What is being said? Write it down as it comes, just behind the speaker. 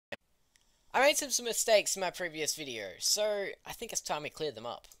I made some mistakes in my previous video, so I think it's time we cleared them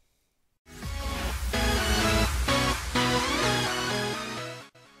up.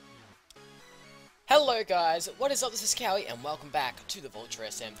 Hello guys, what is up? This is Cowie and welcome back to the Vulture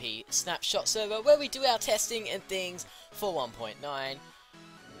SMP Snapshot server where we do our testing and things for 1.9.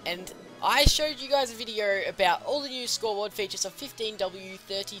 And I showed you guys a video about all the new scoreboard features of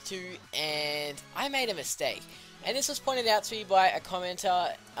 15W32 and I made a mistake. And this was pointed out to me by a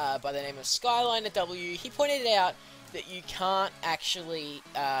commenter by the name of SkylinerW. He pointed out that you can't actually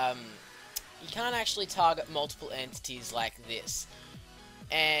target multiple entities like this.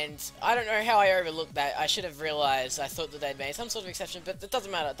 And I don't know how I overlooked that. I should have realized. I thought that they'd made some sort of exception, but it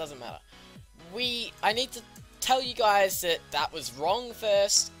doesn't matter. It doesn't matter. I need to tell you guys that that was wrong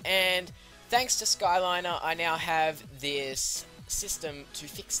first, and thanks to Skyliner, I now have this system to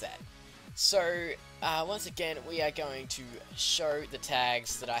fix that. So once again, we are going to show the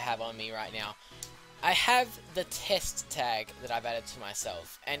tags that I have on me right now. I have the test tag that I've added to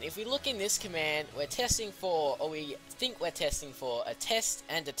myself, and if we look in this command, we're testing for, or we think we're testing for, a test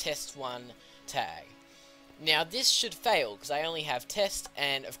and a test1 tag. Now this should fail, because I only have test,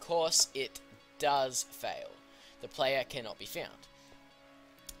 and of course it does fail. The player cannot be found.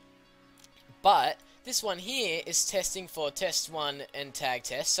 But this one here is testing for test1 and tag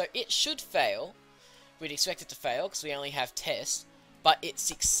test, so it should fail. We'd expect it to fail, because we only have test, but it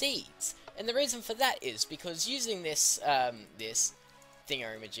succeeds. And the reason for that is because using this this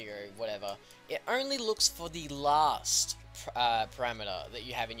thingo-majiggo, whatever, it only looks for the last parameter that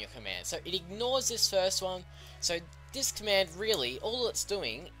you have in your command. So it ignores this first one. So this command really, all it's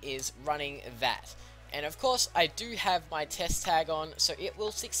doing is running that. And of course, I do have my test tag on, so it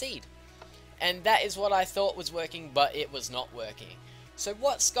will succeed. And that is what I thought was working, but it was not working. So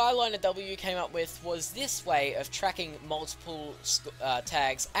what SkylinerW came up with was this way of tracking multiple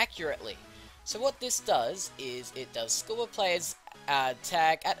tags accurately. So what this does is it does scoreboard players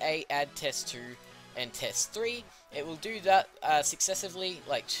tag at A, add test 2 and test 3. It will do that successively,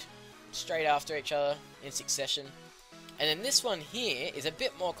 like straight after each other in succession. And then this one here is a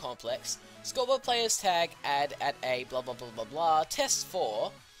bit more complex. Scoreboard players tag add at A blah blah blah blah blah test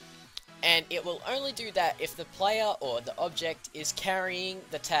 4. And it will only do that if the player or the object is carrying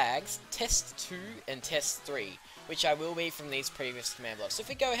the tags test 2 and test 3, which I will be from these previous command blocks. So if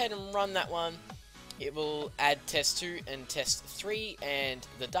we go ahead and run that one, it will add test 2 and test 3, and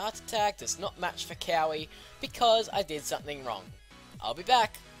the data tag does not match for Cowie because I did something wrong. I'll be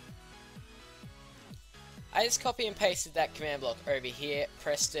back. I just copy and pasted that command block over here,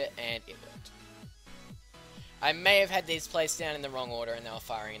 pressed it, and it worked. I may have had these placed down in the wrong order and they were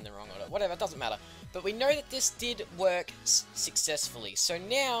firing in the wrong order. Whatever, it doesn't matter. But we know that this did work successfully. So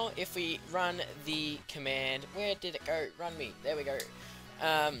now, if we run the command... Where did it go? Run me. There we go.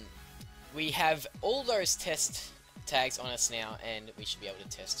 We have all those test tags on us now, and we should be able to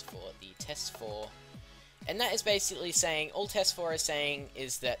test for the test 4. And that is basically saying, all test 4 is saying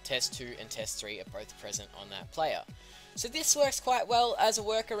is that test 2 and test 3 are both present on that player. So this works quite well as a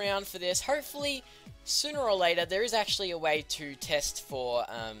workaround for this. Hopefully, sooner or later, there is actually a way to test for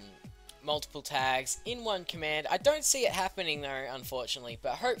multiple tags in one command. I don't see it happening though, unfortunately,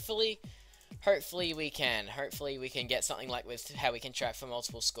 but hopefully we can. Hopefully we can get something like with how we can track for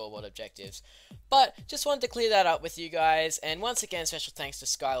multiple scoreboard objectives. But just wanted to clear that up with you guys, and once again, special thanks to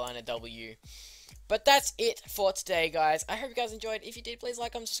SkylinerW. But that's it for today, guys. I hope you guys enjoyed. If you did, please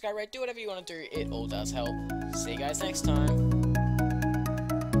like, comment, subscribe, rate, do whatever you want to do. It all does help. See you guys next time.